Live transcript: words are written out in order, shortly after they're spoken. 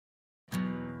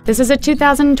This is a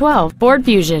 2012 Ford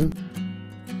Fusion.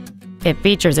 It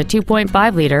features a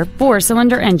 2.5-liter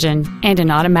four-cylinder engine and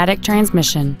an automatic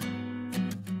transmission.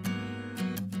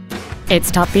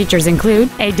 Its top features include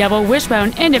a double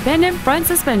wishbone independent front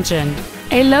suspension,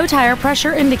 a low tire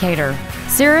pressure indicator,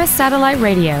 Sirius satellite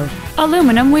radio,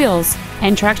 aluminum wheels,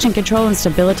 and traction control and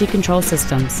stability control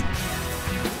systems.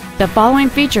 The following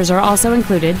features are also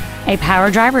included: a power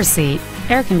driver's seat,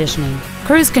 air conditioning,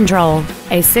 cruise control,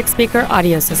 a 6-speaker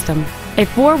audio system, a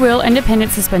 4-wheel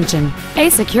independent suspension, a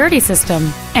security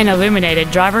system, an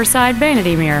illuminated driver's side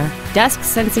vanity mirror, dusk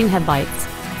sensing headlights,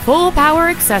 full power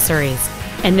accessories,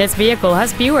 and this vehicle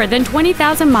has fewer than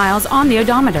 20,000 miles on the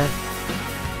odometer.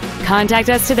 Contact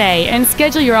us today and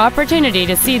schedule your opportunity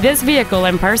to see this vehicle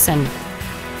in person.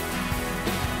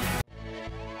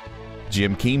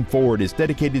 Jim Keim Ford is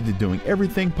dedicated to doing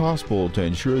everything possible to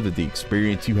ensure that the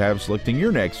experience you have selecting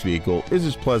your next vehicle is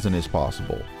as pleasant as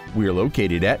possible. We are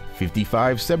located at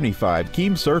 5575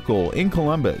 Keim Circle in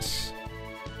Columbus.